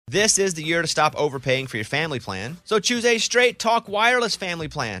This is the year to stop overpaying for your family plan. So choose a Straight Talk Wireless family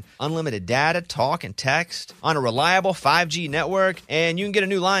plan. Unlimited data, talk, and text on a reliable 5G network. And you can get a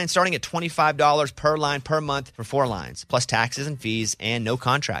new line starting at $25 per line per month for 4 lines, plus taxes and fees and no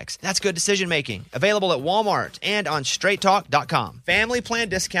contracts. That's good decision making. Available at Walmart and on straighttalk.com. Family plan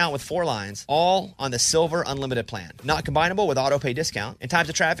discount with 4 lines, all on the Silver Unlimited plan. Not combinable with auto pay discount. In times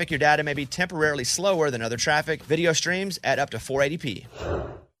of traffic, your data may be temporarily slower than other traffic. Video streams at up to 480p.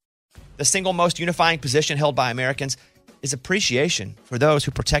 The single most unifying position held by Americans is appreciation for those who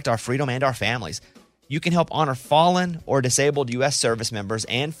protect our freedom and our families. You can help honor fallen or disabled U.S. service members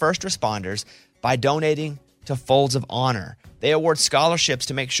and first responders by donating to Folds of Honor. They award scholarships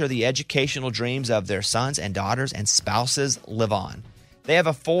to make sure the educational dreams of their sons and daughters and spouses live on. They have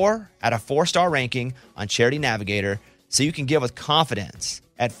a 4 out of 4-star ranking on Charity Navigator, so you can give with confidence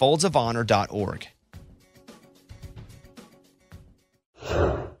at foldsofhonor.org.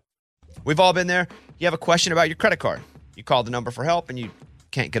 We've all been there. You have a question about your credit card. You call the number for help and you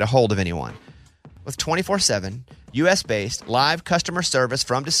can't get a hold of anyone. With 24/7, U.S.-based live customer service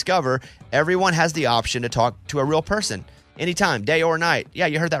from Discover, everyone has the option to talk to a real person anytime, day or night. Yeah,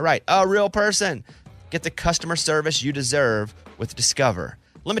 you heard that right. A real person. Get the customer service you deserve with Discover.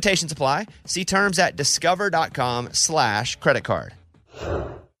 Limitations apply. See terms at discover.com/credit card.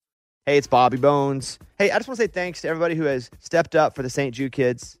 Hey, it's Bobby Bones. Hey, I just want to say thanks to everybody who has stepped up for the St. Jude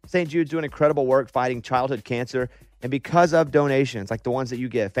kids. St. Jude's doing incredible work fighting childhood cancer. And because of donations like the ones that you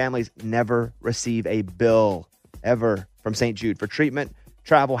give, families never receive a bill ever from St. Jude for treatment,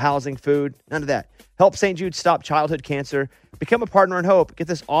 travel, housing, food, none of that. Help St. Jude stop childhood cancer. Become a partner in hope. Get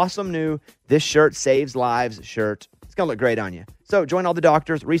this awesome new This Shirt Saves Lives shirt. It's going to look great on you. So join all the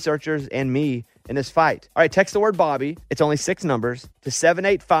doctors, researchers, and me in this fight. All right, text the word Bobby. It's only 6 numbers to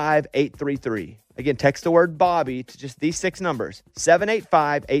 785-833. Again, text the word Bobby to just these 6 numbers,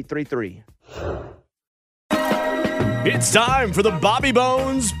 785-833. It's time for the Bobby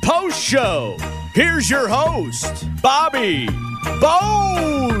Bones Post Show. Here's your host, Bobby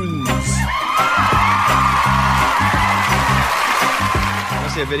Bones.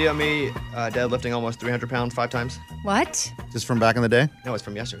 See a video of me deadlifting almost 300 pounds 5 times? What? Just from back in the day? No, it's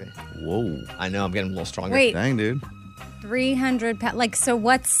from yesterday. Whoa. I know, I'm getting a little stronger. Wait. Dang, dude. 300 pounds. Like, so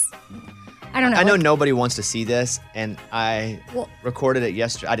what's... I don't know. I know nobody wants to see this, and I recorded it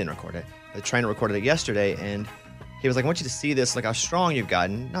yesterday. I didn't record it. The trainer recorded it yesterday, and he was like, I want you to see this, like how strong you've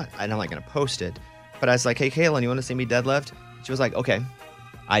gotten. I'm not going to post it. But I was like, hey, Kaylin, you want to see me deadlift? She was like, okay,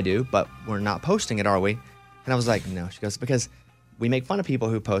 I do, but we're not posting it, are we? And I was like, no. She goes, because... we make fun of people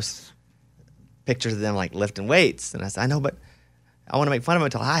who post pictures of them like lifting weights. And I said, I know, but I want to make fun of them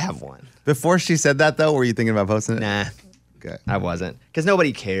until I have one. Before she said that, though, were you thinking about posting it? Nah. Okay. I wasn't. Because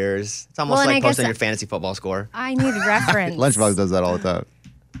nobody cares. It's almost like posting your fantasy football score. I need reference. Lunchbox does that all the time.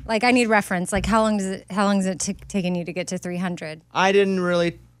 Like, I need reference. Like, how long is it taking you to get to 300? I didn't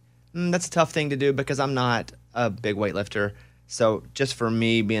really... that's a tough thing to do because I'm not a big weightlifter. So just for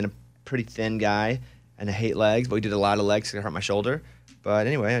me being a pretty thin guy... and I hate legs, but we did a lot of legs because it hurt my shoulder. But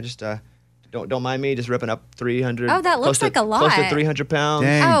anyway, I just don't mind me just ripping up 300. Oh, that looks like a lot. Close to 300 pounds.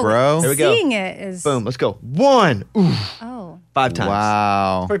 Dang, bro. There we go. Seeing it is... Boom, let's go. 1. Oof. Oh. 5 times.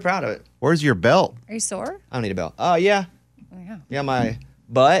 Wow. I'm pretty proud of it. Where's your belt? Are you sore? I don't need a belt. Oh, yeah. Oh, yeah. Yeah, my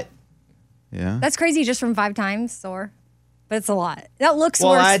butt. Yeah. That's crazy just from 5 times sore. But it's a lot. That looks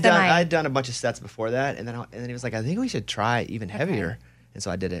Well, worse I'd than done a bunch of sets before that, and then he was like, I think we should try even heavier. And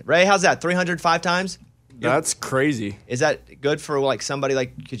so I did it. Ray, how's that? 305 times? That's crazy. Is that good for like somebody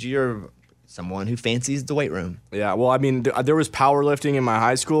like, because you're someone who fancies the weight room? Yeah, well, I mean, there was powerlifting in my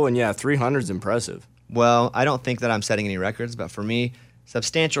high school, and yeah, 300 is impressive. Well, I don't think that I'm setting any records, but for me,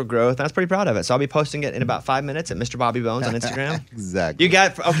 substantial growth. I was pretty proud of it. So I'll be posting it in about 5 minutes at Mr. Bobby Bones on Instagram. Exactly.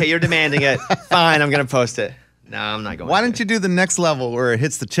 Okay, you're demanding it. Fine, I'm going to post it. No, I'm not going to. Why don't you do the next level where it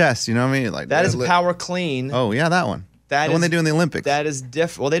hits the chest? You know what I mean? Like that is power clean. Oh, yeah, that one. The one they do in the Olympics. That is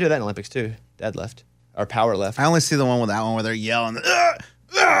different. Well, they do that in the Olympics too. Deadlift. Or power lift. I only see the one with that one where they're yelling.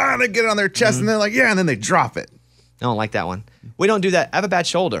 They get it on their chest and they're like, yeah, and then they drop it. I don't like that one. We don't do that. I have a bad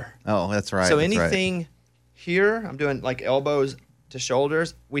shoulder. Oh, that's right. So anything here, I'm doing like elbows to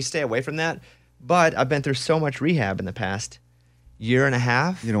shoulders. We stay away from that. But I've been through so much rehab in the past year and a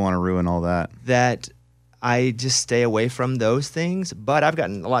half. You don't want to ruin all that. That I just stay away from those things. But I've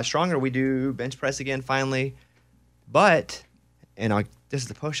gotten a lot stronger. We do bench press again finally. But, and this is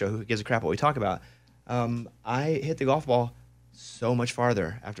the post show. Who gives a crap what we talk about? I hit the golf ball so much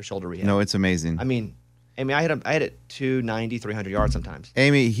farther after shoulder rehab. No, it's amazing. I mean, Amy, I hit it 290, 300 yards sometimes.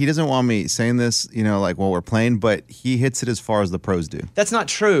 Amy, he doesn't want me saying this, like while we're playing, but he hits it as far as the pros do. That's not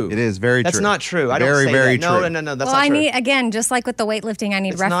true. It is very true. That's not true. I very, don't say very that. true. No, that's well, not true. I need, again, just like with the weightlifting, I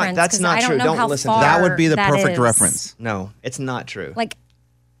need reference. That's not I don't true. know Don't how listen to far that would be the perfect is. reference. No, it's not true. Like,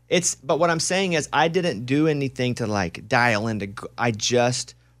 But what I'm saying is I didn't do anything to like dial into, I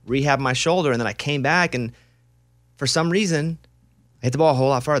just rehabbed my shoulder and then I came back and for some reason, I hit the ball a whole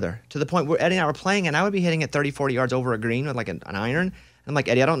lot farther to the point where Eddie and I were playing and I would be hitting it 30, 40 yards over a green with like an iron. And I'm like,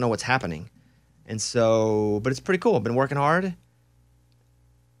 Eddie, I don't know what's happening. And so, but it's pretty cool. I've been working hard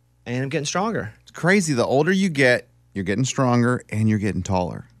and I'm getting stronger. It's crazy. The older you get, you're getting stronger and you're getting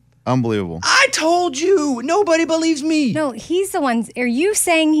taller. Unbelievable. I told you. Nobody believes me. no, he's the one. Are you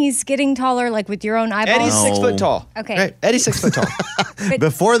saying he's getting taller, like with your own eyeballs? Eddie's 6 foot tall. Okay. Right? Eddie's 6 foot tall.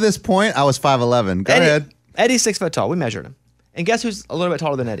 Before this point, I was 5'11". Go ahead. Eddie's 6 foot tall. We measured him. And guess who's a little bit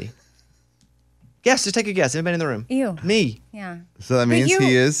taller than Eddie? Guess. Just take a guess. Anybody in the room? You. Me. Yeah. So that means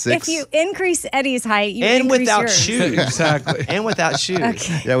he is 6. If you increase Eddie's height, you And increase without yours. shoes. Exactly. And without shoes.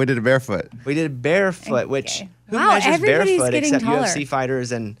 Okay. Yeah, we did it barefoot. We did barefoot, which who Wow, measures everybody's barefoot getting except taller. UFC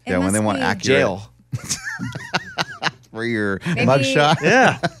fighters and It Yeah, when they must want be accurate. jail. For your Maybe- mugshot.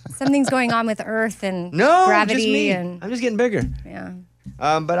 Yeah. Something's going on with Earth and No, gravity just me. and I'm just getting bigger. yeah.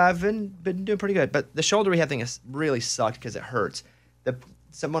 But I've been doing pretty good. But the shoulder rehab thing has really sucked because it hurts.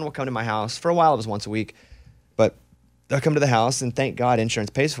 Someone will come to my house. For a while, it was once a week. But they'll come to the house, and thank God insurance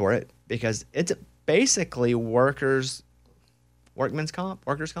pays for it because it's basically workers' comp.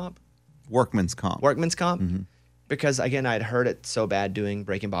 Workman's comp. Because, again, I'd heard it so bad doing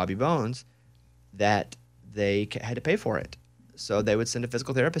Breaking Bobby Bones that they had to pay for it. So they would send a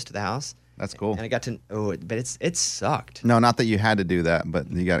physical therapist to the house. That's cool. And I got to, but it sucked. No, not that you had to do that,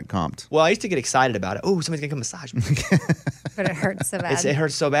 but you got it comped. Well, I used to get excited about it. Oh, somebody's going to come massage me. But it hurts so bad. It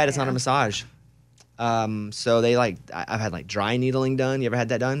hurts so bad, it's not a massage. So they I've had dry needling done. You ever had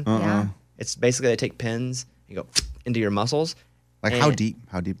that done? Yeah. It's basically they take pins and go into your muscles. Like how deep?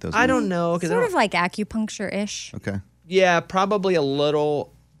 How deep those? I don't know. Sort of like acupuncture-ish. Okay. Yeah, probably a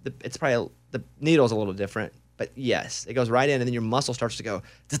little. The needle's a little different, but yes, it goes right in, and then your muscle starts to go.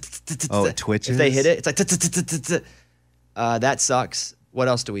 Oh, it twitches? If they hit it, it's like. That sucks. What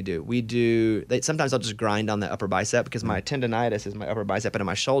else do? Sometimes I'll just grind on the upper bicep because my tendonitis is my upper bicep and in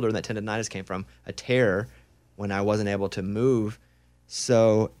my shoulder, and that tendonitis came from a tear when I wasn't able to move.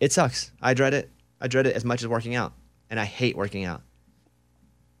 So it sucks. I dread it. I dread it as much as working out, and I hate working out.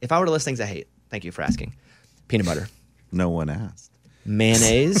 If I were to list things I hate, thank you for asking. Peanut butter. No one asked.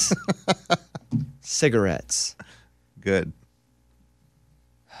 Mayonnaise. Cigarettes. Good.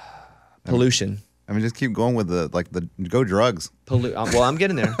 Pollution. I mean, just keep going with the go drugs. Well, I'm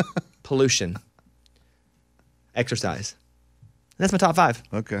getting there. Pollution. Exercise. That's my top 5.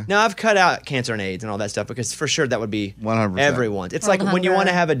 Okay. Now, I've cut out cancer and AIDS and all that stuff because for sure that would be 100%. everyone's. It's World like when you hunger. want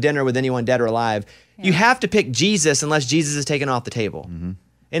to have a dinner with anyone dead or alive, you have to pick Jesus unless Jesus is taken off the table. Mm-hmm.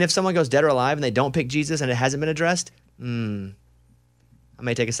 And if someone goes dead or alive and they don't pick Jesus and it hasn't been addressed, I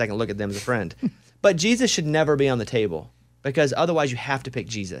may take a second look at them as a friend. But Jesus should never be on the table because otherwise you have to pick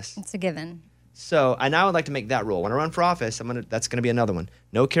Jesus. It's a given. So I now would like to make that rule. When I run for office, that's going to be another one.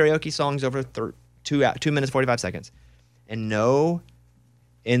 No karaoke songs over 2 minutes, 45 seconds. And no,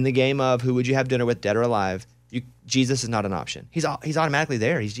 in the game of who would you have dinner with, dead or alive, Jesus is not an option. He's automatically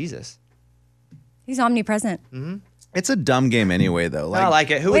there. He's Jesus. He's omnipresent. It's a dumb game anyway, though. I like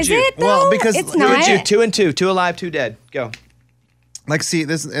it. Who would Is you? it though? Well, because- it's Who would Who not. would you? 2 and 2. 2 alive, 2 dead. Go. see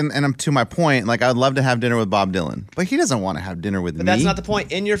this, and I'm to my point. Like, I'd love to have dinner with Bob Dylan, but he doesn't want to have dinner with me. But that's not the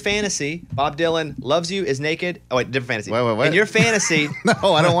point. In your fantasy, Bob Dylan loves you, is naked. Oh, wait, different fantasy. Wait. In your fantasy,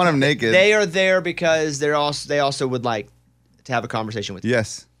 No, I don't want him naked. they are there because they also would like to have a conversation with you.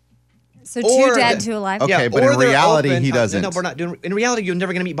 Yes. So Or- 2 dead, 2 alive. Okay, Yeah, but or in they're reality, open- he doesn't. No, we're not doing. In reality, you're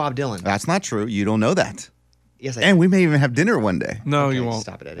never going to meet Bob Dylan. That's not true. You don't know that. Yes, I And we may even have dinner one day. No, Okay, you won't.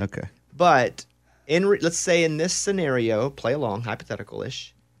 Stop it, Eddie. Okay. But let's say in this scenario, play along,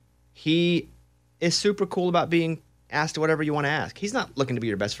 hypothetical-ish, he is super cool about being asked whatever you want to ask. He's not looking to be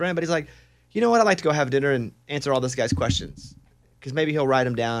your best friend, but he's like, you know what? I'd like to go have dinner and answer all this guy's questions because maybe he'll write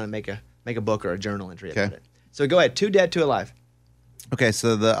them down and make a book or a journal entry about Okay. it. So go ahead. 2 dead, 2 alive. Okay,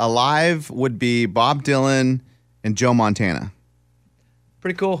 so the alive would be Bob Dylan and Joe Montana.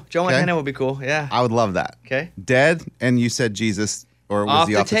 Pretty cool. Joe Okay. Montana would be cool. Yeah. I would love that. Okay. Dead, and you said Jesus, or was Off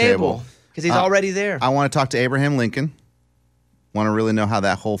he the off the table? table because he's already there. I want to talk to Abraham Lincoln. Want to really know how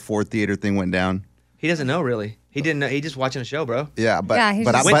that whole Ford Theater thing went down. He doesn't know really. He didn't know. He's just watching a show, bro. Yeah, but Yeah, he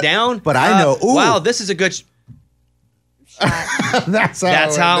but just- Went down. But I know. Ooh, Wow, this is a good. that's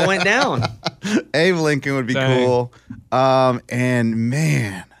That's how it went down. Abe Lincoln would be Dang. cool. And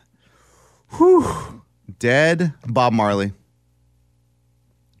man, whew, Dead Bob Marley.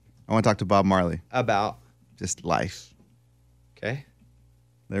 I want to talk to Bob Marley. About. Just life. Okay.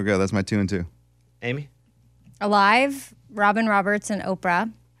 There we go. That's my 2 and 2. Amy? Alive, Robin Roberts and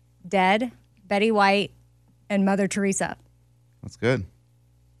Oprah. Dead, Betty White and Mother Teresa. That's good.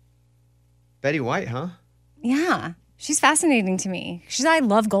 Betty White, huh? Yeah. She's fascinating to me. I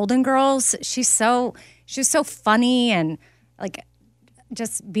love Golden Girls. She's so funny and like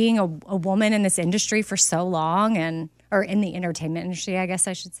just being a woman in this industry for so long or in the entertainment industry, I guess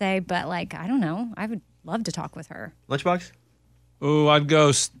I should say. But like, I don't know. I would love to talk with her. Lunchbox? Oh, I'd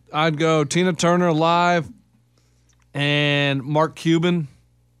go Tina Turner live and Mark Cuban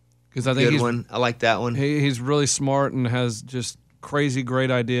because I think Good one. I like that one. He's really smart and has just crazy great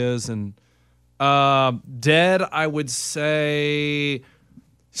ideas. And dead, I would say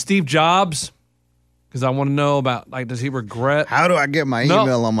Steve Jobs because I want to know about like does he regret? How do I get my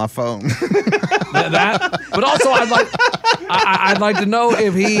email on my phone? that? But also I'd like to know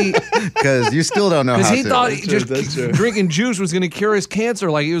if he because you still don't know how to. Because he thought drinking juice was going to cure his cancer.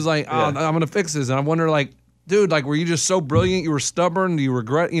 Like he was like, I'm going to fix this. And I wonder, like, dude, like, were you just so brilliant? You were stubborn. Do you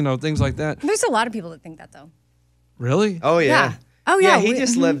regret, things like that? There's a lot of people that think that though. Really? Oh yeah. Yeah. Oh yeah. He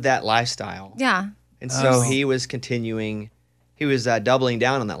just lived that lifestyle. Yeah. And so he was continuing. He was doubling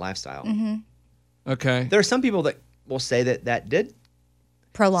down on that lifestyle. Mm-hmm. Okay. There are some people that will say that did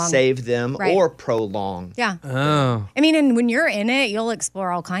Prolong. save them Right. or prolong. Yeah. Oh. I mean, and when you're in it, you'll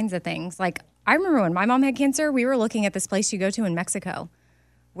explore all kinds of things. Like, I remember when my mom had cancer, we were looking at this place you go to in Mexico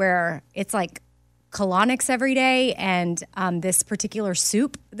where it's like colonics every day and this particular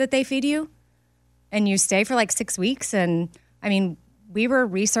soup that they feed you. And you stay for like 6 weeks. And I mean, we were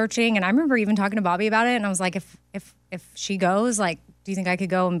researching, and I remember even talking to Bobby about it. And I was like, if she goes, like, do you think I could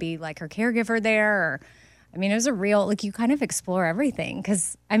go and be like her caregiver there? Or, I mean, it was a real, like, you kind of explore everything.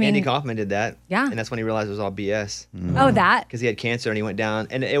 Because, I mean, Andy Kaufman did that. Yeah. And that's when he realized it was all BS. Oh, that? Because he had cancer and he went down.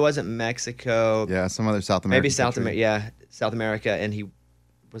 And it wasn't Mexico. Yeah, some other South America. Maybe South America. Yeah, South America. And he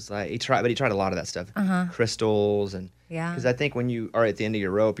was like, he tried a lot of that stuff. Crystals. And Yeah. because I think when you are at the end of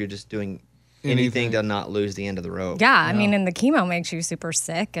your rope, you're just doing anything to not lose the end of the rope. Yeah, I mean, and the chemo makes you super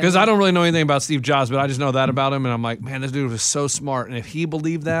sick. Because I don't really know anything about Steve Jobs, but I just know that about him. And I'm like, man, this dude was so smart. And if he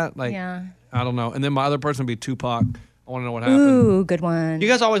believed that, like, Yeah. I don't know. And then my other person would be Tupac. I want to know what happened. Ooh, good one. You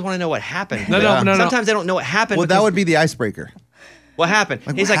guys always want to know what happened. No. Sometimes they don't know what happened. Well, that would be the icebreaker. What happened?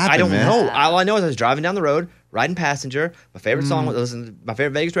 Like, He's what like, I happened, don't man? know. All I know is I was driving down the road, riding passenger. My favorite song was my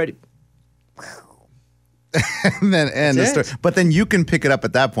favorite Vegas radio. And then end the That's story. it. But then you can pick it up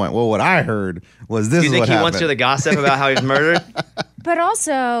at that point. Well, what I heard was this Do you is think what he happened. wants to hear the gossip about how he was murdered? But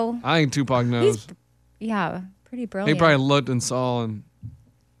also, I think Tupac knows. yeah, pretty He brilliant. probably looked and saw and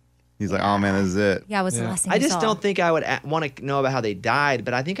He's like, oh man, this is it. Yeah, it was the Yeah. last thing I you just saw. don't think I would want to know about how they died,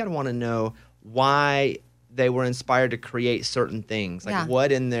 but I think I'd want to know why they were inspired to create certain things. Like Yeah.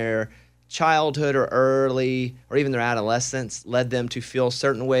 what in their childhood or early or even their adolescence led them to feel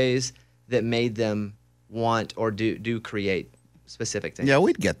certain ways that made them want or do create specific things. Yeah,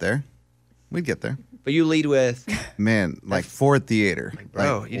 we'd get there. We'd get there. But you lead with, Man, like Ford Theater.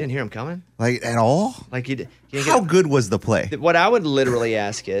 bro, you didn't hear him coming? Like at all? Like you didn't How get good was the play? What I would literally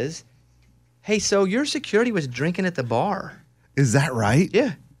ask is, hey, so your security was drinking at the bar. Is that right?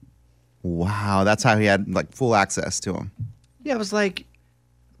 Yeah. Wow, that's how he had like full access to him. Yeah, I was like,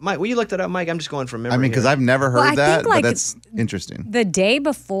 Mike, will you look that up, Mike? I'm just going from memory. I mean, because here. I've never Well, heard I that, think, like, but that's interesting. The day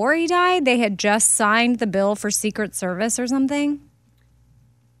before he died, they had just signed the bill for Secret Service or something.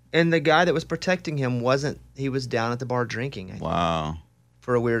 And the guy that was protecting him he was down at the bar drinking I think, Wow.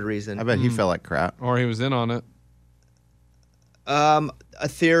 for a weird reason. I bet he felt like crap. or he was in on it. A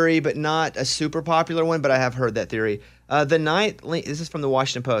theory, but not a super popular one, but I have heard that theory. This is from the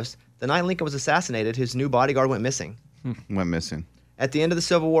Washington Post. The night Lincoln was assassinated, his new bodyguard went missing. Went missing. At the end of the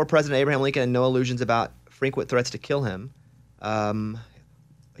Civil War, President Abraham Lincoln had no illusions about frequent threats to kill him.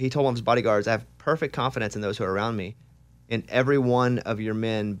 He told one of his bodyguards, I have perfect confidence in those who are around me, in every one of your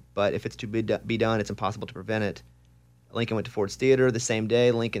men, but if it's to be done, it's impossible to prevent it. Lincoln went to Ford's Theater the same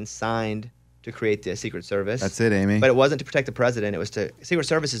day. Lincoln signed to create the Secret Service. That's it, Amy. But it wasn't to protect the president. It was Secret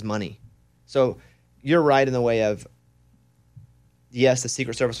Service is money. So you're right in the way of, yes, the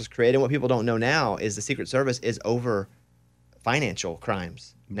Secret Service was created. What people don't know now is the Secret Service is over financial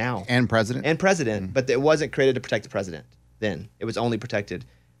crimes now. And president. And president. But it wasn't created to protect the president then. It was only protected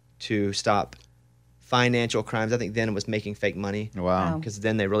to stop financial crimes. I think then it was making fake money. Wow. Because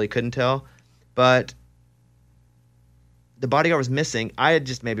then they really couldn't tell. But the bodyguard was missing. I had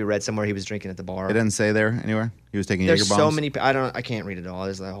just maybe read somewhere he was drinking at the bar. It didn't say there anywhere. He was taking There's Jaeger so bombs. many. I can't read it all.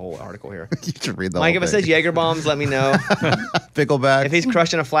 There's a whole article here. You should read the Mike, whole if it thing. says Jaeger bombs, let me know. Pickleback. If he's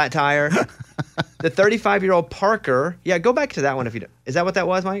crushing a flat tire, The 35-year-old Parker. Yeah, go back to that one if you don't. Is that what that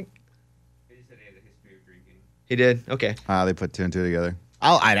was, Mike? He said he had a history of drinking. He did? Okay. They put two and two together.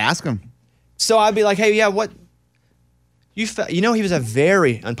 I'd ask him. So I'd be like, hey, yeah, what? He was a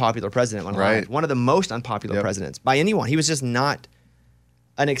very unpopular president when alive. Right. One of the most unpopular presidents by anyone. He was just not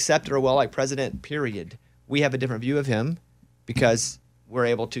an accepted or well-liked president, period. We have a different view of him because we're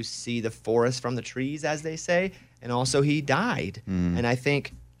able to see the forest from the trees, as they say, and also he died. And I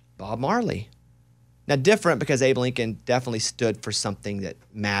think Bob Marley. Now, different because Abe Lincoln definitely stood for something that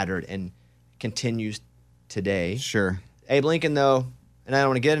mattered and continues today. Sure. Abe Lincoln, though, and I don't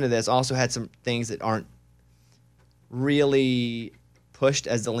want to get into this, also had some things that aren't really pushed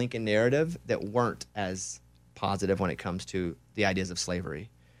as the Lincoln narrative that weren't as positive when it comes to the ideas of slavery.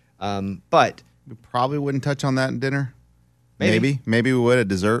 But We probably wouldn't touch on that in dinner. Maybe. Maybe we would at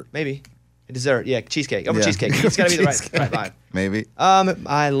dessert. maybe a dessert, yeah, cheesecake. Over Yeah. cheesecake. It's got to be the right Cheesecake. vibe. Maybe.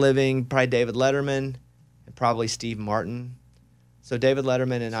 Probably David Letterman and probably Steve Martin. So David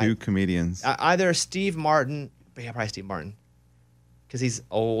Letterman and Two comedians. either Steve Martin, but yeah, probably Steve Martin, because he's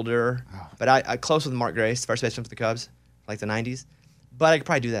older. Oh. But I close with Mark Grace, first baseman for the Cubs, like the '90s. But I could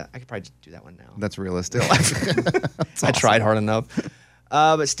probably do that. I could probably do that one now. That's realistic. I tried hard enough.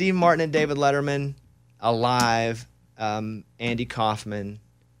 But Steve Martin and David Letterman, alive. Andy Kaufman,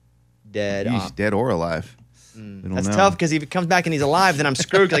 dead. He's dead or alive. We don't That's know. tough because if he comes back and he's alive, then I'm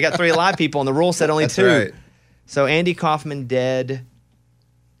screwed because I got 3 alive people and the rule said only That's 2. right. So Andy Kaufman dead.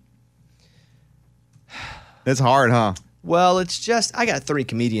 It's hard, huh? Well, it's just I got 3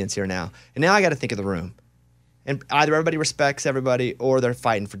 comedians here now, and now I got to think of the room. And either everybody respects everybody or they're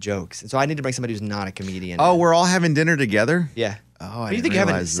fighting for jokes. And so I need to bring somebody who's not a comedian. Oh, we're all having dinner together? Yeah. Oh, I Do you didn't think you're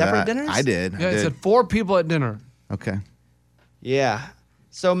having realize separate that. dinners? I did. Yeah, I it did. said 4 people at dinner. Okay. Yeah.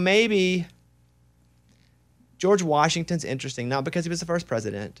 So maybe George Washington's interesting, not because he was the first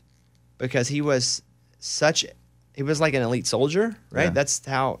president, because he was like an elite soldier, right? Yeah. That's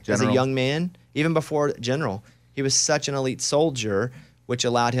how, as General. a young man, even before general, he was such an elite soldier, which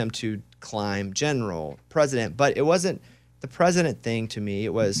allowed him to climb general, president. But it wasn't the president thing to me.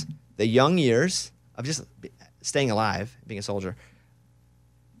 It was the young years of just staying alive, being a soldier.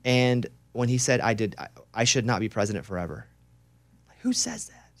 And when he said, I should not be president forever. Like, who says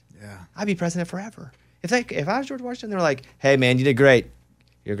that? Yeah. I'd be president forever. If I was George Washington, they're like, hey, man, you did great.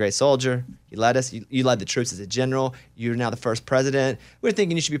 You're a great soldier. You led us. You led the troops as a general. You're now the first president. We're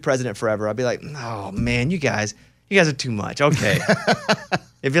thinking you should be president forever. I'd be like, oh, man, you guys are too much. Okay.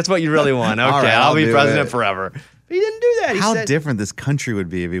 If that's what you really want, okay, All right, I'll be do president it. forever. But he didn't do that. He How said, different this country would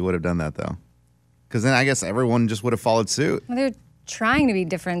be if he would have done that, though. Because then I guess everyone just would have followed suit. Well, they're trying to be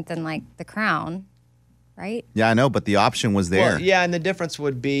different than like the crown, right? Yeah, I know, but the option was there. Well, yeah, and the difference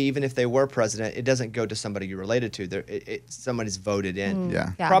would be even if they were president, it doesn't go to somebody you're related to. Somebody's voted in.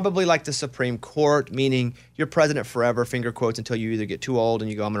 Yeah. Yeah. Probably like the Supreme Court, meaning you're president forever, finger quotes, until you either get too old and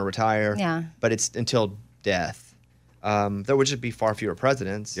you go, I'm going to retire. Yeah. But it's until death. There would just be far fewer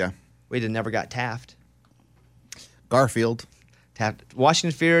presidents. Yeah. We'd have never got Taft. Garfield.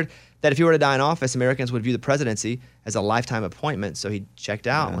 Washington feared that if he were to die in office, Americans would view the presidency as a lifetime appointment. So he checked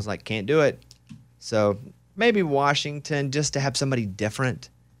out and was like, can't do it. So maybe Washington just to have somebody different.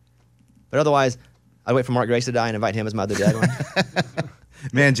 But otherwise, I'd wait for Mark Grace to die and invite him as my other dead one.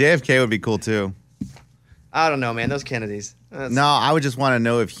 Man, JFK would be cool, too. I don't know, man. Those Kennedys. No, I would just want to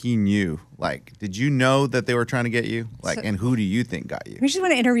know if he knew. Like, did you know that they were trying to get you? Like, and who do you think got you? We just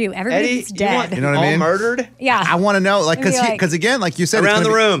want to interview everybody Eddie, that's dead. You know what I all mean? murdered? Yeah. I want to know, like, Maybe like- because again, like you said, Around it's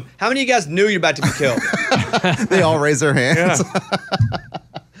the gonna room. How many of you guys knew you're about to be killed? be- they all raise their hands.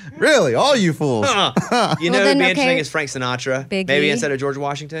 Really, all you fools. You know Well, who'd then, be okay. interesting is Frank Sinatra. Biggie. Maybe instead of George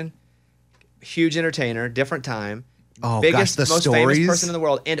Washington. Huge entertainer, different time. Oh, Biggest, gosh, the most stories. famous person in the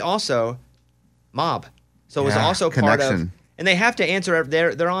world. And also, mob. So it was Yeah, also part of... connection. And they have to answer...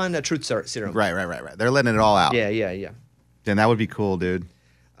 They're on a truth serum. Right. They're letting it all out. Yeah. Then that would be cool, dude.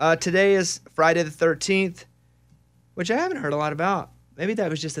 Today is Friday the 13th, which I haven't heard a lot about. Maybe that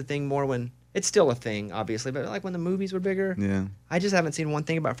was just a thing more when... It's still a thing, obviously, but like when the movies were bigger. Yeah. I just haven't seen one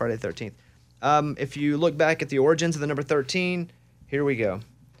thing about Friday the 13th. If you look back at the origins of the number 13, here we go.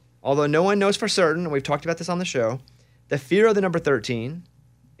 Although no one knows for certain, and we've talked about this on the show, the fear of the number 13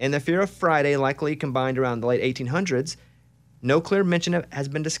 and the fear of Friday likely combined around the late 1800s. No clear mention has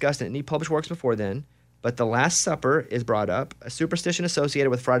been discussed in any published works before then, but the Last Supper is brought up. A superstition associated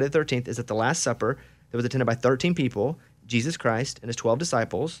with Friday the 13th is that the Last Supper that was attended by 13 people, Jesus Christ and his 12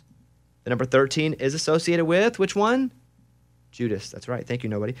 disciples. The number 13 is associated with which one? Judas. That's right. Thank you,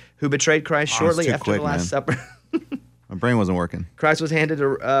 nobody. Who betrayed Christ Oh, shortly it's too after quick, the Last man. Supper. My brain wasn't working. Christ was handed to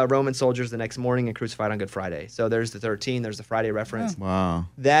Roman soldiers the next morning and crucified on Good Friday. So there's the 13. There's the Friday reference. Wow.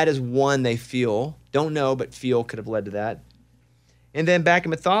 That is one they feel, don't know, but feel could have led to that. And then back in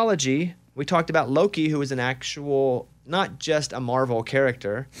mythology, we talked about Loki, who was an actual, not just a Marvel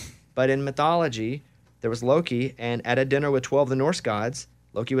character, but in mythology, there was Loki, and at a dinner with 12 of the Norse gods,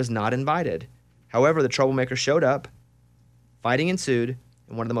 Loki was not invited. However, the troublemaker showed up, fighting ensued,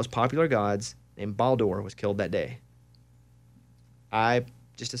 and one of the most popular gods, named Baldur, was killed that day. I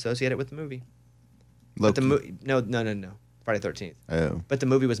just associate it with the movie. But Loki. No. Friday the 13th. Oh. But the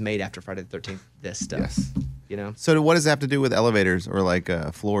movie was made after Friday the 13th, this stuff. Yes. You know? So what does it have to do with elevators or like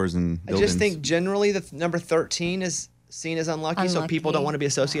floors and I buildings? just think generally the number 13 is seen as unlucky, so people Unlucky. don't want to be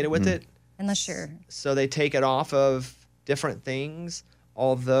associated with it. Unless you're. So they take it off of different things,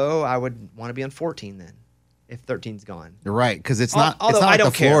 although I would want to be on 14 then, if 13's gone. You're right, because it's not. Although It's not I like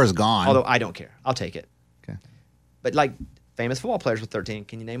don't the care. floor is gone. Although I don't care. I'll take it. Okay. But like famous football players with 13,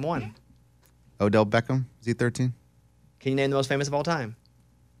 can you name one? Odell Beckham, is he 13? Can you name the most famous of all time?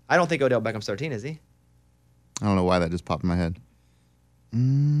 I don't think Odell Beckham's 13, is he? I don't know why that just popped in my head.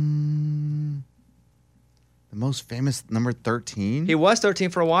 The most famous number 13? He was 13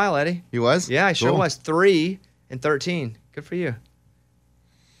 for a while, Eddie. He was? Yeah, he sure Cool. was. 3 and 13. Good for you.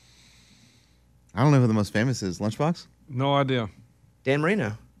 I don't know who the most famous is. Lunchbox? No idea. Dan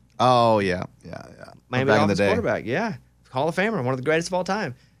Marino. Oh, yeah. Miami Back in the Dolphins day. quarterback, yeah. Hall of Famer, one of the greatest of all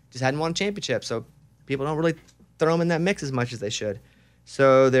time. Just hadn't won a championship, so people don't really throw him in that mix as much as they should.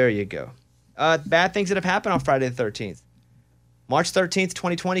 So there you go. Bad things that have happened on Friday the 13th. March 13th,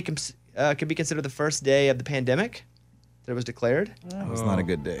 2020 could be considered the first day of the pandemic that was declared. That was not a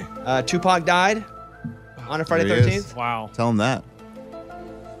good day. Tupac died on a Friday There he 13th. is. Wow. Tell him that.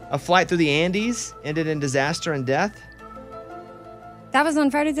 A flight through the Andes ended in disaster and death. That was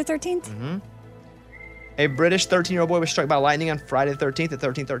on Friday the 13th? Mm-hmm. A British 13-year-old boy was struck by lightning on Friday the 13th at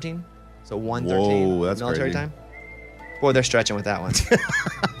 1313. So 113 Whoa, that's military crazy. time. Boy, they're stretching with that one.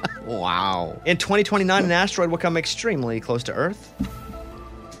 Wow. In 2029, an asteroid will come extremely close to Earth.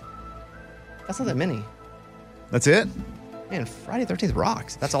 That's not that many. That's it? Man, Friday the 13th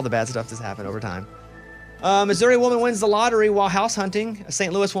rocks. That's all the bad stuff that's happened over time. Missouri woman wins the lottery while house hunting. A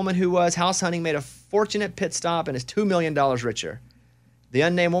St. Louis woman who was house hunting made a fortunate pit stop and is $2 million richer. The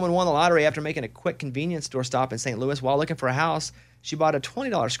unnamed woman won the lottery after making a quick convenience store stop in St. Louis while looking for a house. She bought a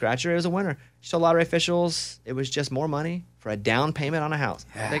 $20 scratcher. It was a winner. She told lottery officials it was just more money for a down payment on a house.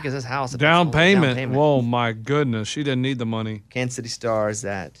 How big is this house? Down payment. Whoa, my goodness. She didn't need the money. Kansas City Stars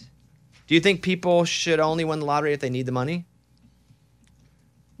that. Do you think people should only win the lottery if they need the money?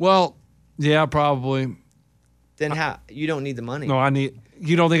 Well, yeah, probably. Then how? You don't need the money. No,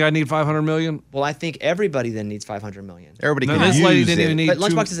 you don't think I need 500 million? Well, I think everybody then needs 500 million. Everybody No, can this use lady it. didn't even need But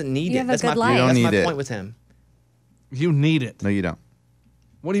Lunchbox doesn't need You it. have a That's good my life. You don't that's my need it. point with him. You need it. No, you don't.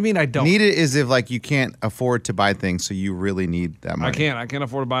 What do you mean I don't? Need it is if like you can't afford to buy things, so you really need that money. I can't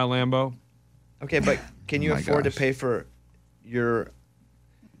afford to buy a Lambo. Okay, but can you Oh my afford to gosh. pay for your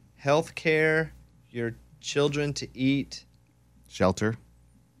health care, your children to eat, Shelter.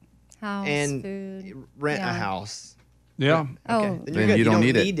 House, and food. rent a Yeah. house? Yeah. Oh, Okay, then, Then you're good. you don't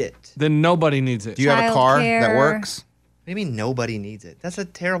need it. need it. Then nobody needs it. Do you have a car that Childcare. works? What do you mean nobody needs it? That's a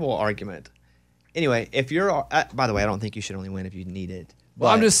terrible argument. Anyway, if you're, by the way, I don't think you should only win if you need it.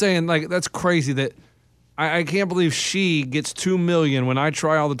 Well, I'm But- just saying, like, that's crazy that I can't believe she gets $2 million when I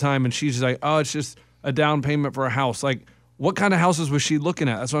try all the time and she's like, oh, it's just a down payment for a house. Like, what kind of houses was she looking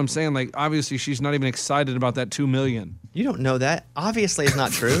at? That's what I'm saying. Like, obviously, she's not even excited about that $2 million. You don't know that. Obviously, it's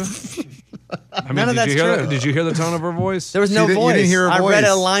not true. I mean, None of did you that's hear true. Did you hear the tone of her voice? There was no You voice. didn't hear her I read a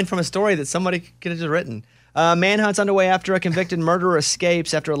voice. line from a story that somebody could have just written. Manhunt's underway after a convicted murderer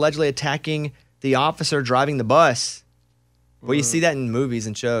escapes after allegedly attacking the officer driving the bus. Well, you see that in movies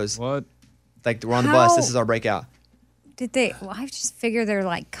and shows. What? Like, we're on the bus. How- This is our breakout. Did they? Well, I just figure they're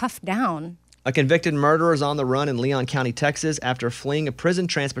like cuffed down. A convicted murderer is on the run in Leon County, Texas, after fleeing a prison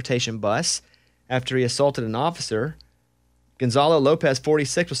transportation bus after he assaulted an officer. Gonzalo Lopez,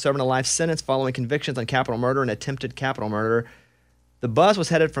 46, was serving a life sentence following convictions on capital murder and attempted capital murder. The bus was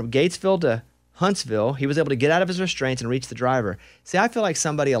headed from Gatesville to Huntsville. He was able to get out of his restraints and reach the driver. See, I feel like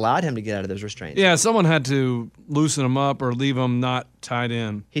somebody allowed him to get out of those restraints. Yeah, someone had to loosen him up or leave him not tied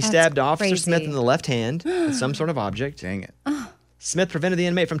in. He That's stabbed Officer crazy. Smith in the left hand with some sort of object. Dang it. Smith prevented the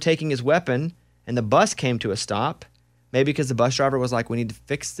inmate from taking his weapon, and the bus came to a stop. Maybe because the bus driver was like, we need to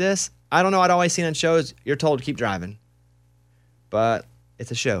fix this. I don't know. I'd always seen on shows, you're told to keep driving. But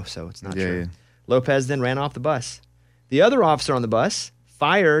it's a show, so it's not Yeah, true. yeah. Lopez then ran off the bus. The other officer on the bus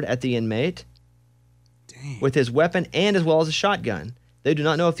fired at the inmate with his weapon and as well as a shotgun. They do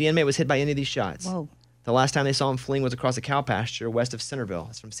not know if the inmate was hit by any of these shots. Whoa. The last time they saw him fleeing was across a cow pasture west of Centerville.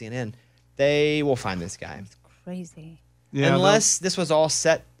 That's from CNN. They will find this guy. Crazy. Yeah, Unless this was all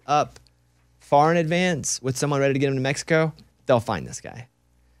set up far in advance with someone ready to get him to Mexico, they'll find this guy.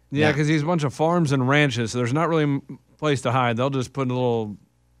 Yeah, because he's a bunch of farms and ranches, so there's not really a place to hide. They'll just put a little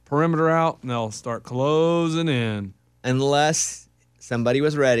perimeter out, and they'll start closing in. Unless somebody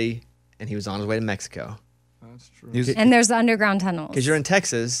was ready and he was on his way to Mexico. That's true. And there's the underground tunnels. Because you're in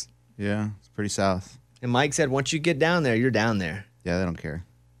Texas, Yeah, it's pretty south. and Mike said once you get down there, you're down there. Yeah, they don't care.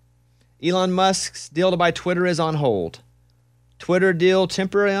 Elon Musk's deal to buy Twitter is on hold. Twitter deal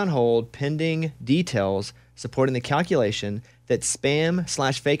temporarily on hold, pending details supporting the calculation that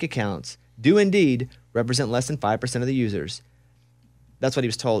spam/fake accounts do indeed represent less than 5% of the users. That's what he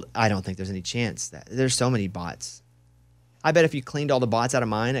was told. I don't think there's any chance that there's so many bots. I bet if you cleaned all the bots out of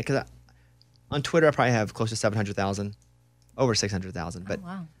mine, because on Twitter I probably have close to 700,000, over 600,000. But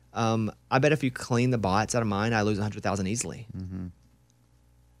wow. I bet if you clean the bots out of mine, I lose 100,000 easily.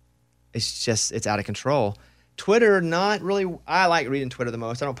 It's out of control. Twitter, not really. I like reading Twitter the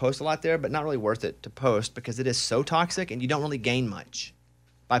most. I don't post a lot there, but not really worth it to post because it is so toxic and you don't really gain much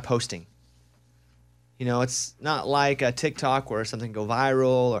by posting. You know, it's not like a TikTok where something go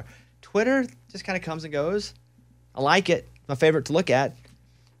viral, or Twitter just kind of comes and goes. I like it. It's my favorite to look at.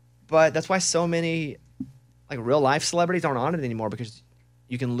 But that's why so many like real life celebrities aren't on it anymore, because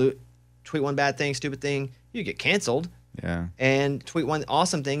you can tweet one bad thing, stupid thing, you get canceled. Yeah. And tweet one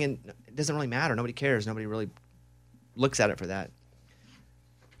awesome thing, and it doesn't really matter. Nobody cares. Nobody really looks at it for that.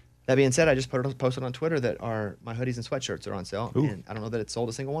 That being said, I just posted on Twitter that my hoodies and sweatshirts are on sale, and I don't know that it's sold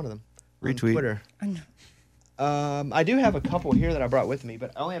a single one of them. Retweet. On Twitter. I do have a couple here that I brought with me,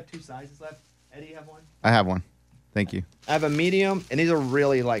 but I only have 2 sizes left. Eddie, you have one? I have one. Thank you. I have a medium, and these are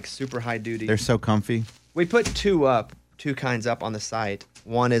really like super high duty. They're so comfy. We put two kinds up on the site.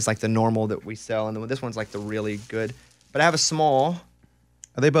 One is like the normal that we sell, and then this one's like the really good. But I have a small.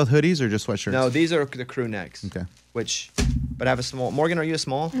 Are they both hoodies or just sweatshirts? No, these are the crew necks. Okay. But I have a small. Morgan, are you a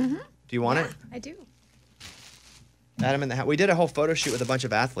small? Mm-hmm. Do you want it? I do. I had them in the house. We did a whole photo shoot with a bunch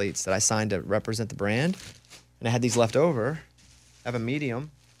of athletes that I signed to represent the brand, and I had these left over. I have a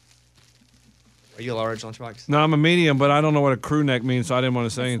medium. Are you a large, Lunchbox? No, I'm a medium, but I don't know what a crew neck means, so I didn't want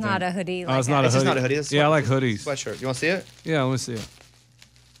to say It's anything. not a hoodie. Oh, it's not a It's hoodie. just not a hoodie. It's Yeah, I like hoodies. Sweatshirt. You want to see it? Yeah, let me see it.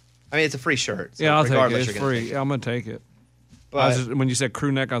 I mean, it's a free shirt. So Yeah, I'll take it. regardless, It's you're gonna free. take it. Yeah, I'm gonna take it. But, When you said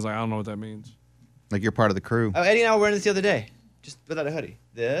crew neck, I was like, I don't know what that means. Like you're part of the crew. oh, Eddie and I were wearing this the other day, just without a hoodie.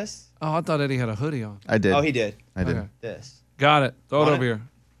 This. Oh, I thought Eddie had a hoodie on. I did. Oh, he did. I did. Okay. This. Got it. Throw it Want over it? here.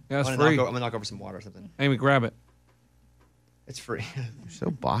 Yeah, it's I'm free. gonna knock over some water or something. Amy, grab it. It's free. You're so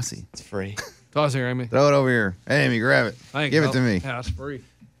bossy. It's free. Toss here, Amy. Throw it over here. Hey, Amy, grab it. Thank Give you. it to me. Yeah, it's free.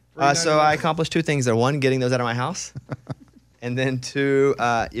 So I accomplished 2 things there. 1, getting those out of my house. And then 2,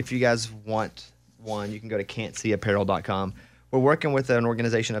 if you guys want one, you can go to can'tseeapparel.com. We're working with an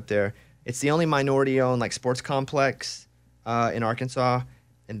organization up there. It's the only minority-owned like sports complex in Arkansas,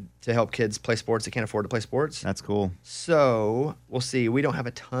 and to help kids play sports that can't afford to play sports. That's cool. So we'll see. We don't have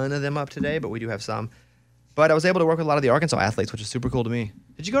a ton of them up today, but we do have some. But I was able to work with a lot of the Arkansas athletes, which is super cool to me.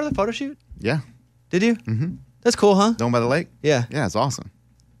 Did you go to the photo shoot? Yeah. Did you? Mm-hmm. That's cool, huh? The one by the lake? Yeah. Yeah, it's awesome.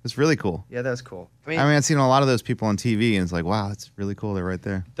 It's really cool. Yeah, that was cool. I mean, I've seen a lot of those people on TV, and it's like, wow, that's really cool. They're right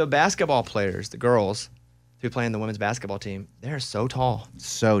there. The basketball players, the girls who play in the women's basketball team, they're so tall.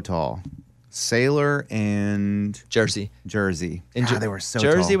 So tall. Sailor and Jersey. And God, they were so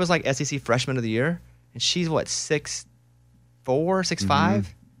Jersey tall. was like SEC Freshman of the Year, and she's what, 6'4", 6'5"? I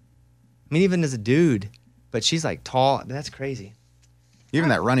mean, even as a dude, but she's like tall. That's crazy. Even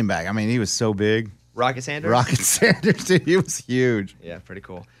that running back. I mean, he was so big. Rocket Sanders? Rocket Sanders, dude. He was huge. Yeah, pretty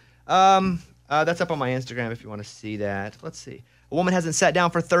cool. That's up on my Instagram if you want to see that. Let's see. A woman hasn't sat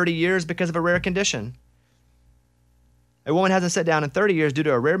down for 30 years because of a rare condition. A woman hasn't sat down in 30 years due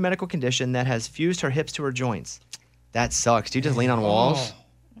to a rare medical condition that has fused her hips to her joints. That sucks. Do you just lean on walls?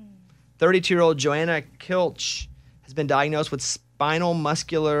 32-year-old Joanna Kilch has been diagnosed with spinal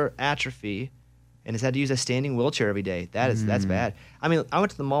muscular atrophy and has had to use a standing wheelchair every day. That's bad. I mean, I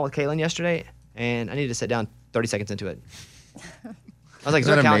went to the mall with Caitlin yesterday, and I needed to sit down 30 seconds into it. I was like,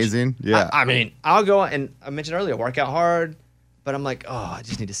 Isn't that couch? amazing? Yeah. I mean, I'll go, and I mentioned earlier, work out hard, but I'm like, oh, I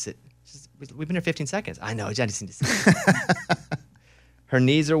just need to sit. We've been here 15 seconds. I know, I just need to sit. Her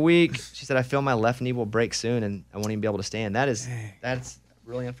knees are weak. She said, I feel my left knee will break soon, and I won't even be able to stand. That's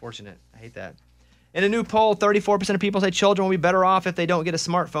really unfortunate. I hate that. In a new poll, 34% of people say children will be better off if they don't get a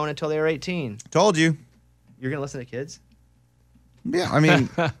smartphone until they are 18. Told you. You're going to listen to kids? Yeah, I mean,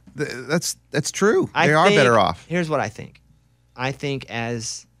 that's true. I They are think- better off. Here's what I think. I think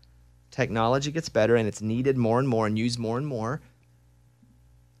as technology gets better and it's needed more and more and used more and more,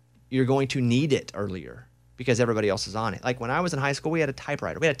 you're going to need it earlier because everybody else is on it. Like when I was in high school, we had a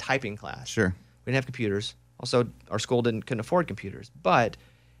typewriter. We had a typing class. Sure. We didn't have computers. Also, our school couldn't afford computers. But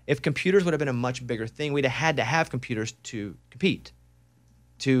if computers would have been a much bigger thing, we'd have had to have computers to compete,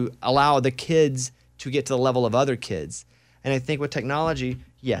 to allow the kids to get to the level of other kids. And I think with technology,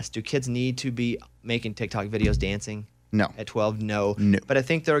 yes, do kids need to be making TikTok videos dancing? No. At 12, no. But I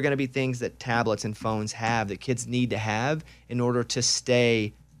think there are going to be things that tablets and phones have that kids need to have in order to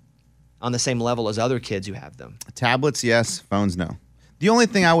stay on the same level as other kids who have them. Tablets, yes. Phones, no. The only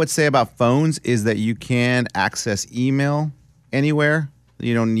thing I would say about phones is that you can access email anywhere.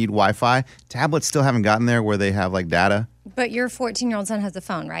 You don't need Wi-Fi. Tablets still haven't gotten there where they have like data. But your 14-year-old son has a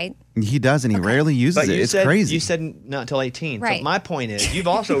phone, right? He does, and he rarely uses But it. you It's said, crazy. You said not until 18. Right. So my point is, you've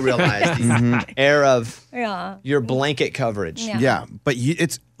also realized the era of your blanket coverage. Yeah, but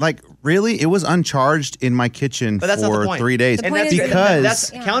it's like really, it was uncharged in my kitchen But that's not the for point. 3 days. The And point that's is- because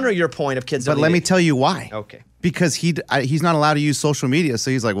that's counter your point of kids. But don't let need me it. tell you why. Okay, Because he's not allowed to use social media,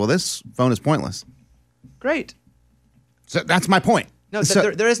 so he's like, well, this phone is pointless. great. So that's my point. No,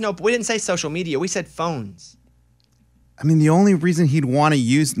 So- there is no. We didn't say social media. We said phones. I mean, the only reason he'd want to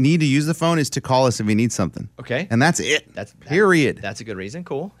need to use the phone is to call us if he needs something. Okay. And that's it. Period. That's a good reason.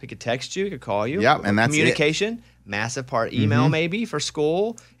 Cool. He could text you. He could call you. Yep, and that's it. communication. Massive part. Email maybe for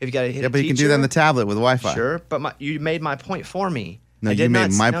school. If you got to hit Yeah, a but he can do that on the tablet with Wi-Fi. Sure, but you made my point for me. No, I you did made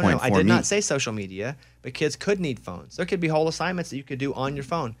not, my no, point no, I for did me. not say social media, but kids could need phones. There could be whole assignments that you could do on your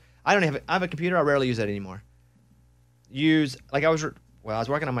phone. I have a computer. I rarely use it anymore. I was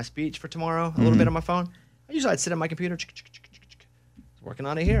working on my speech for tomorrow. A little bit on my phone. I'd sit at my computer. Working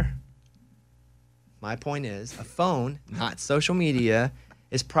on it here. My point is, a phone, not social media,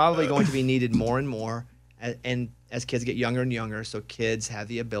 is probably going to be needed more and more, and as kids get younger and younger, so kids have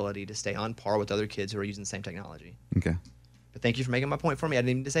the ability to stay on par with other kids who are using the same technology. Okay. But thank you for making my point for me. I didn't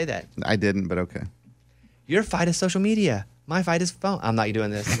even need to say that. I didn't, but okay. Your fight is social media. My fight is phone. I'm not doing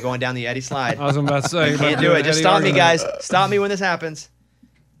this. I'm going down the Eddie slide. I was about to say. Can't do it. Just stop me, guys. Stop me when this happens.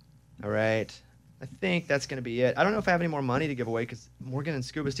 All right. I think that's going to be it. I don't know if I have any more money to give away because Morgan and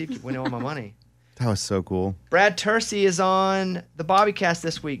Scuba Steve keep winning all my money. That was so cool. Brad Tersey is on the Bobbycast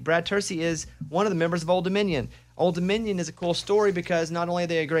this week. Brad Tersey is one of the members of Old Dominion. Old Dominion is a cool story because not only are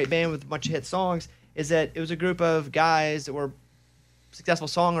they a great band with a bunch of hit songs, is that it was a group of guys that were successful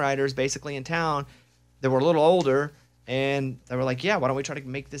songwriters basically in town that were a little older, and they were like, yeah, why don't we try to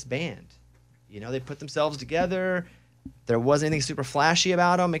make this band? You know, they put themselves together. There wasn't anything super flashy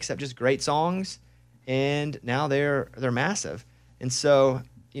about them except just great songs, and now they're massive. And so,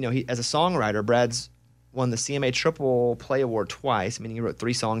 you know, he as a songwriter, Brad's won the CMA Triple Play Award twice, meaning he wrote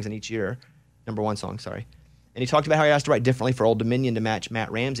 3 songs in each year. Number 1 song, sorry. And he talked about how he has to write differently for Old Dominion to match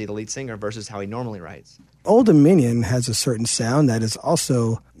Matt Ramsey, the lead singer, versus how he normally writes. Old Dominion has a certain sound that is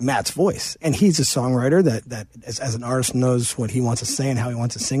also Matt's voice. And he's a songwriter that as an artist knows what he wants to say and how he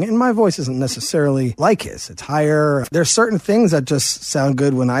wants to sing it. And my voice isn't necessarily like his. It's higher. There's certain things that just sound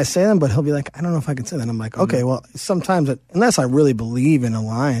good when I say them, but he'll be like, I don't know if I can say that. And I'm like, okay, well, sometimes unless I really believe in a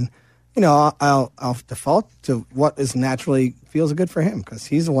line, you know, I'll default to what is naturally feels good for him because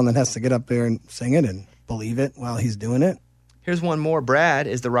he's the one that has to get up there and sing it and believe it while he's doing it. Here's one more. Brad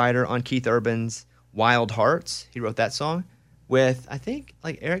is the writer on Keith Urban's Wild Hearts. He wrote that song with, I think,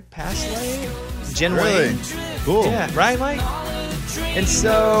 like Eric Pasley, Jen Wayne. Cool. Yeah, right, Mike? And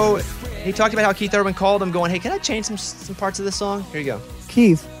so he talked about how Keith Urban called him going, hey, can I change some parts of this song? Here you go.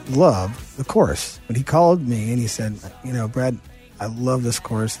 Keith loved the chorus, but he called me and he said, you know, Brad, I love this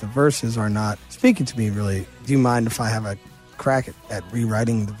chorus. The verses are not speaking to me really. Do you mind if I have a crack at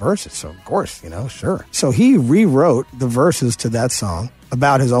rewriting the verses? So of course, you know, sure. So he rewrote the verses to that song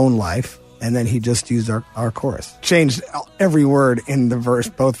about his own life, and then he just used our chorus. Changed every word in the verse,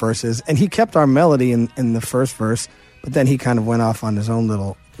 both verses, and he kept our melody in the first verse, but then he kind of went off on his own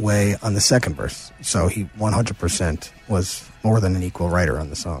little way on the second verse. So he 100% was more than an equal writer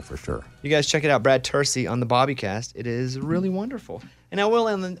on the song for sure. You guys check it out, Brad Tersey on the Bobbycast. It is really wonderful. And I will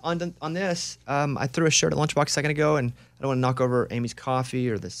end on this. I threw a shirt at Lunchbox a second ago, and I don't want to knock over Amy's coffee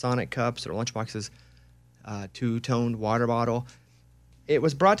or the Sonic cups or Lunchbox's two-toned water bottle. It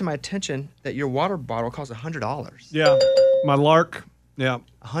was brought to my attention that your water bottle costs $100. Yeah. My Lark. Yeah.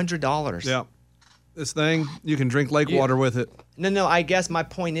 $100. Yeah. This thing, you can drink lake water with it. No, I guess my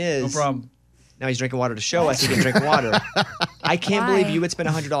point is... No problem. Now he's drinking water to show us he can drink water. I can't believe you would spend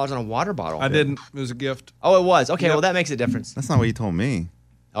 $100 on a water bottle. I didn't. It was a gift. Oh, it was? Okay, Yep. well, that makes a difference. That's not what you told me.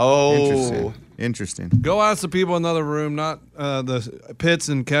 Oh. Interesting. Go ask the people in the other room, not the Pitts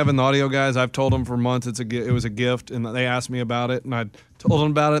and Kevin, the audio guys. I've told them for months it was a gift, and they asked me about it, and I told them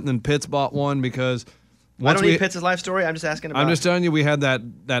about it, and then Pitts bought one because I don't need Pitts' life story. I'm just asking about. I'm just telling you, we had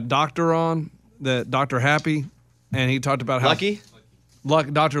that doctor on, that Dr. Happy, and he talked about how Lucky.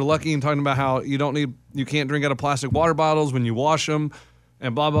 Dr. Lucky, and talking about how you can't drink out of plastic water bottles when you wash them,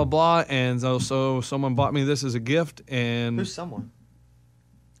 and blah blah blah. And so someone bought me this as a gift, and Who's someone?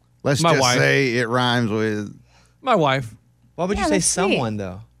 Let's My just wife. say it rhymes with. my wife. Why would Yeah, you say that's sweet. someone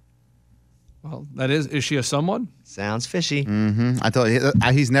though? Well, is she a someone? Sounds fishy. I told you,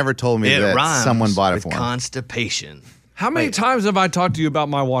 he's never told me It that rhymes someone bought it with for him. constipation. How many times have I talked to you about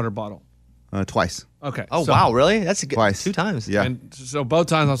my water bottle? Twice. Okay. Oh so- wow, really? That's a good. Twice. 2 times. Yeah. And so both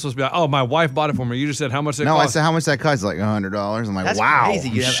times I'm supposed to be like, oh, my wife bought it for me. You just said how much it No, I cost. said how much that cost? Like $100. I'm like, That's wow. crazy.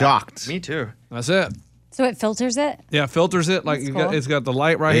 I'm You have- shocked. Me too. That's it. So it filters it? Yeah, filters it. Like That's cool. it's got the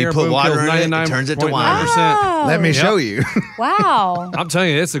light right Yeah, you here. put Boom, water kills in it, it 99.9%. turns it to wine. Oh, Let me Yep. show you. wow. I'm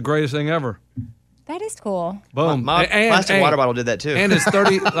telling you, it's the greatest thing ever. That is cool. Boom. My plastic water bottle did that too. And it's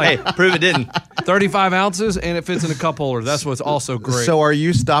 30, hey, like prove it didn't. 35 ounces, and it fits in a cup holder. That's what's also great. So are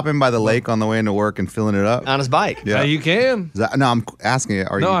you stopping by the lake on the way into work and filling it up? On his bike. Yeah. You can. No, I'm asking you.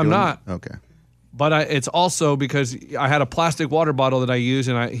 Are you No, I'm doing not. it? Okay. But it's also because I had a plastic water bottle that I use,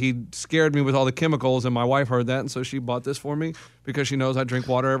 and he scared me with all the chemicals, and my wife heard that, and so she bought this for me because she knows I drink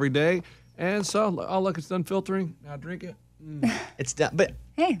water every day. And so, oh, look, it's done filtering. Now drink it. It's done. But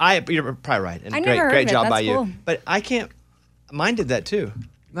Hey. you're probably right. And I great, never heard great of it. job That's by cool. you. But I can't. Mine did that too.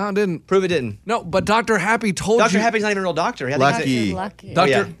 No, it didn't. Prove it didn't. No, but Dr. Happy told Dr. you. Happy's not even a real doctor. I think Lucky. he Lucky.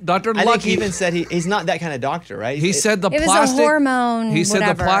 Dr. Dr. I think Lucky. he even said he's not that kind of doctor, right? He said the It was plastic. a hormone. He said the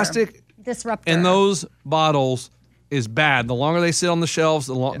whatever, plastic disruptor. in those bottles is bad. The longer they sit on the shelves,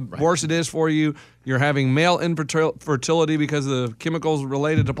 the worse it is for you. You're having male infertility because of the chemicals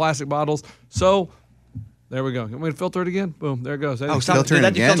related to plastic bottles. So there we go. You want me to filter it again? Boom, there it goes. Oh, stop. Filter it Dude,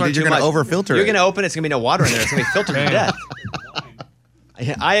 you again? filter Dude, too you're gonna much. over-filter You're it. going to open it. It's going to be no water in there. It's going to be filtered to Damn. death.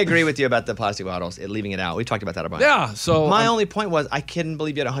 I agree with you about the plastic bottles, leaving it out. We talked about that a bunch. Yeah, so My only point was I couldn't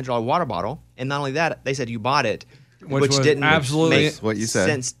believe you had a $100 water bottle. And not only that, they said you bought it, Which which was didn't absolutely- make That's what you said.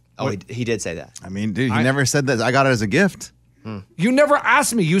 sense. Oh, he did say that. I mean, dude, you never said that. I got it as a gift. You never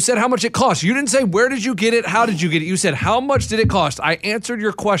asked me. You said how much it cost. You didn't say where did you get it, how did you get it. You said how much did it cost. I answered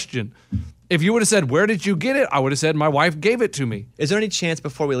your question. If you would have said where did you get it, I would have said my wife gave it to me. Is there any chance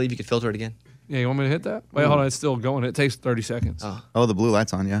before we leave you could filter it again? Yeah, you want me to hit that? Wait, hold on. It's still going. It takes 30 seconds. Oh, the blue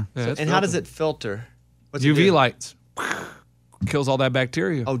light's on, yeah. Yeah, it's And how does filtered. it filter? What's it UV do? lights. Kills all that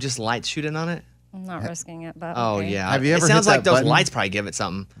bacteria. Oh, just lights shooting on it? I'm not risking it, but Oh, okay. yeah. Have you ever it sounds hit like that those button? lights probably give it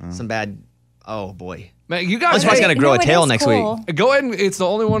some bad. Oh, boy. Man, you guys That's why it's hey, going to grow a it tail is next cool. week. go ahead and it's the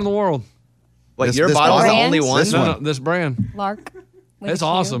only one in the world. What, This- your this bottle's the brand? only one? This No, one. no, this brand. Lark. with It's a Q.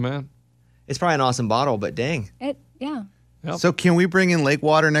 awesome, man. It's probably an awesome bottle, but dang. Yeah. Yep. So can we bring in lake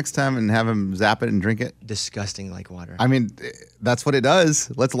water next time and have him zap it and drink it? Disgusting like water. I mean, that's what it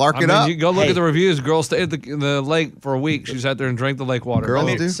does. Let's lark I it mean, up. you go look Hey. at the reviews. Girl stayed at the lake for a week. She sat there and drank the lake water.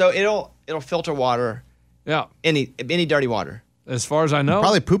 Girls do. So it'll filter water, Yeah. any dirty water. As far as I know.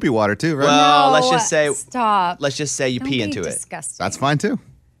 Probably poopy water too, right? Well, No, let's just say stop. let's just say you Don't pee be into it. disgusting. That's fine too.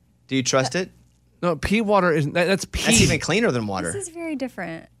 Do you trust it? No, pee water is that's pee. That's even cleaner than water. This is very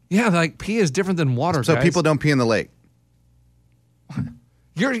different. Yeah, like pee is different than water. So guys. people don't pee in the lake.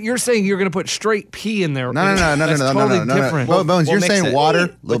 You're saying you're going to put straight pee in there. No. That's totally different. Bones, We'll you're mix saying it. water, a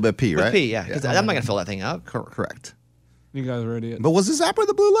little bit of pee, With right? pee, yeah. 'Cause I'm not gonna fill that thing up. Correct. You guys are idiots. But what's the zap or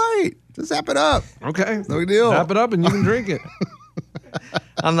the blue light? Just zap it up. Okay. No big deal. Wrap it up and you can drink it.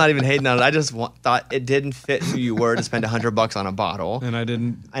 I'm not even hating on it. I just thought it didn't fit who you were to spend $100 on a bottle. And I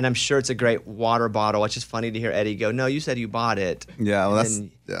didn't. And I'm sure it's a great water bottle. It's just funny to hear Eddie go, "No, you said you bought it." Yeah, well, that's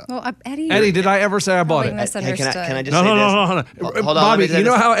And yeah. Well, Eddie. Eddie, did I ever say I bought Probably it? missed- Hey, can I just No, say no, this? no, no, no. Hold on, let Bobby, me say you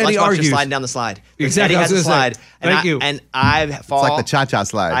know this. how Eddie Lunchbox just argues. sliding down the slide. Exactly, Eddie I has was a gonna slide. say. And Thank you. And I fall. It's like the cha-cha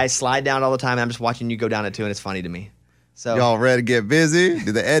slide. I slide down all the time. And I'm just watching you go down it too, and it's funny to me. So Y'all ready to get busy?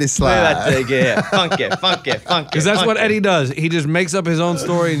 Do the Eddie look slide. at that thing, yeah. Funky. Because that's what Eddie does. He just makes up his own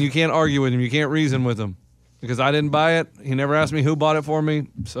story, and you can't argue with him. You can't reason with him. Because I didn't buy it. He never asked me who bought it for me.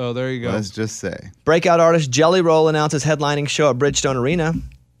 So there you go. Let's just say. Breakout artist Jelly Roll announces headlining show at Bridgestone Arena.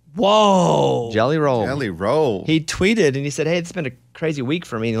 Whoa. Jelly Roll. Jelly roll. He tweeted and he said, "Hey, it's been a crazy week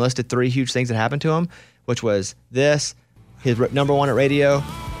for me." And he listed 3 huge things that happened to him, which was this, his number 1 at radio,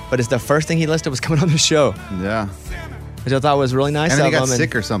 but it's the first thing he listed was coming on the show, Yeah. which I thought was really nice And then of he got him.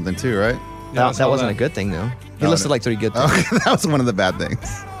 sick or something too, right? Yeah, I That saw wasn't that. a good thing though. He No, listed no. like 3 good things. Oh, that was one of the bad things.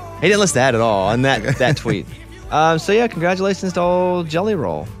 He didn't list that at all on that tweet. So yeah, congratulations to old Jelly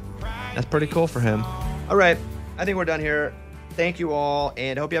Roll. That's pretty cool for him. All right, I think we're done here. Thank you all,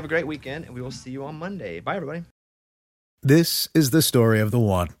 and I hope you have a great weekend, and we will see you on Monday. Bye, everybody. This is the story of the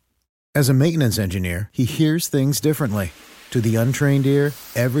one. As a maintenance engineer, he hears things differently. To the untrained ear,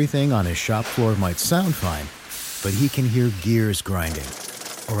 everything on his shop floor might sound fine, but he can hear gears grinding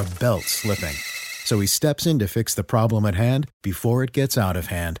or a belt slipping. So he steps in to fix the problem at hand before it gets out of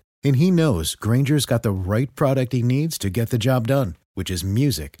hand. And he knows Grainger's got the right product he needs to get the job done, which is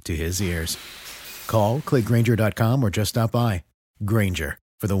music to his ears. Call, click Grainger.com, or just stop by. Grainger,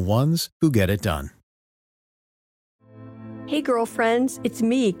 for the ones who get it done. Hey girlfriends, it's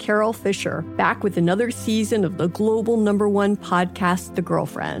me, Carol Fisher, back with another season of the global #1 podcast, The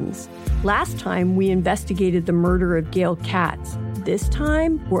Girlfriends. Last time, we investigated the murder of Gail Katz. This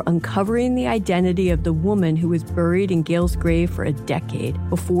time, we're uncovering the identity of the woman who was buried in Gail's grave for a decade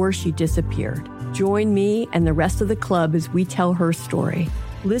before she disappeared. Join me and the rest of the club as we tell her story.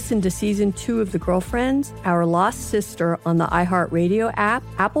 Listen to Season 2 of The Girlfriends, Our Lost Sister on the iHeartRadio app,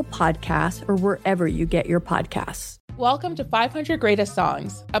 Apple Podcasts, or wherever you get your podcasts. Welcome to 500 Greatest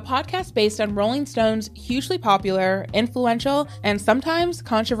Songs, a podcast based on Rolling Stone's hugely popular, influential, and sometimes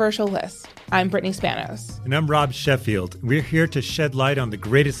controversial list. I'm Brittany Spanos. And I'm Rob Sheffield. We're here to shed light on the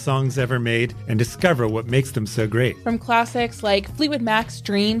greatest songs ever made and discover what makes them so great. From classics like Fleetwood Mac's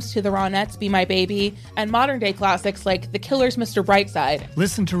Dreams to the Ronettes' Be My Baby, and modern-day classics like The Killer's Mr. Brightside.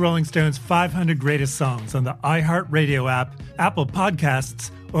 Listen to Rolling Stone's 500 Greatest Songs on the iHeartRadio app, Apple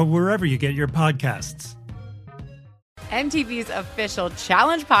Podcasts, or wherever you get your podcasts. MTV's official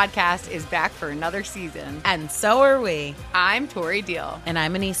Challenge podcast is back for another season. And so are we. I'm Tori Deal. And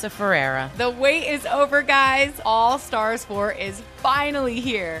I'm Anissa Ferreira. The wait is over, guys. All Stars 4 is finally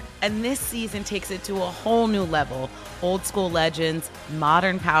here. And this season takes it to a whole new level. Old school legends,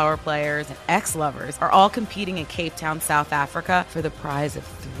 modern power players, and ex-lovers are all competing in Cape Town, South Africa for the prize of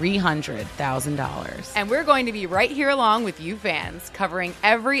 $300,000. And we're going to be right here along with you fans, covering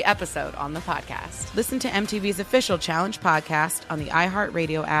every episode on the podcast. Listen to MTV's official Challenge podcast on the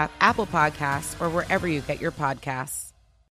iHeartRadio app, Apple Podcasts, or wherever you get your podcasts.